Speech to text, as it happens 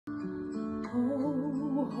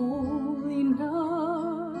holy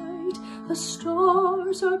night, the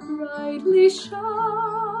stars are brightly shining.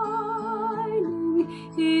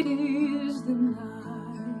 It is the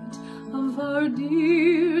night of our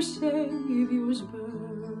dear Saviour's birth.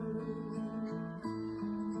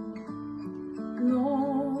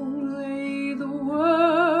 Long lay the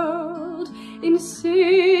world in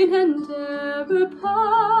sin and error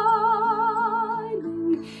pining,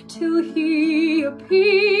 till He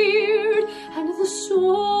appeared and the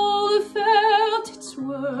soul felt its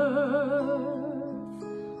worth.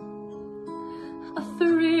 A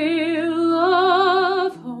thrill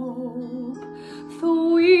of hope, the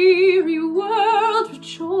weary world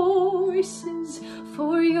rejoices,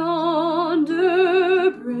 for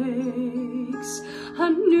yonder breaks a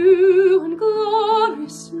new and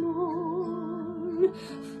glorious morn.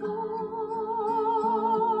 Fall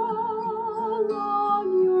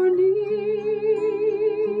on your knees,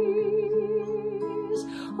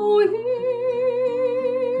 oh, hear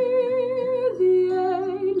the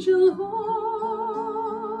angel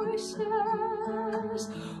voices,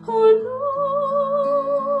 oh,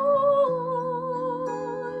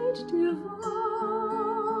 night divine,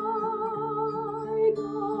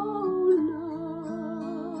 oh,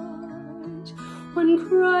 night when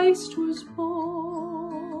Christ was born,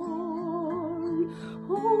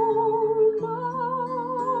 oh,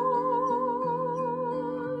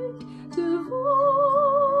 night divine,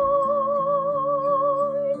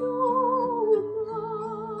 oh,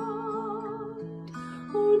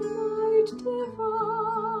 night divine.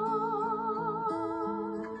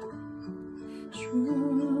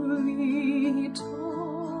 Truly He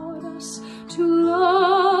taught us to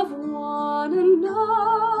love one another.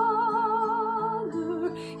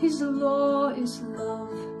 His law is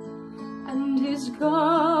love, and His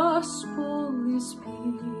gospel is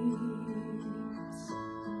peace.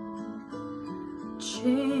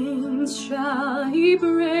 Chains shall He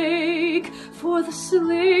break, for the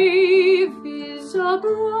slave is a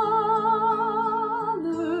brother,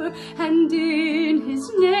 and in His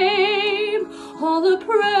name all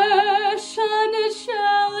oppression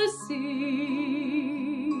shall cease.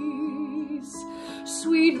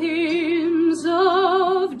 Sweet hymns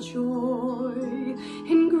of joy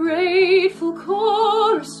in grateful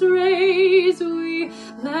chorus raise we,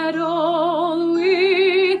 let all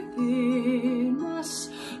within us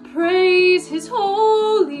praise His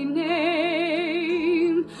holy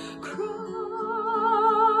name. Christ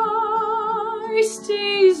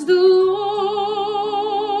is the Lord,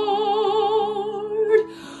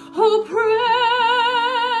 oh,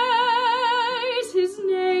 praise His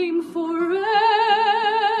name forever.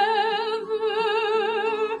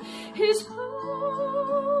 His power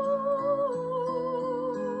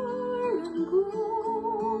and glory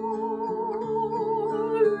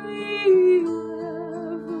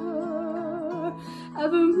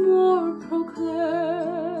evermore proclaim.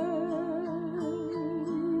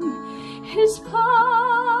 His power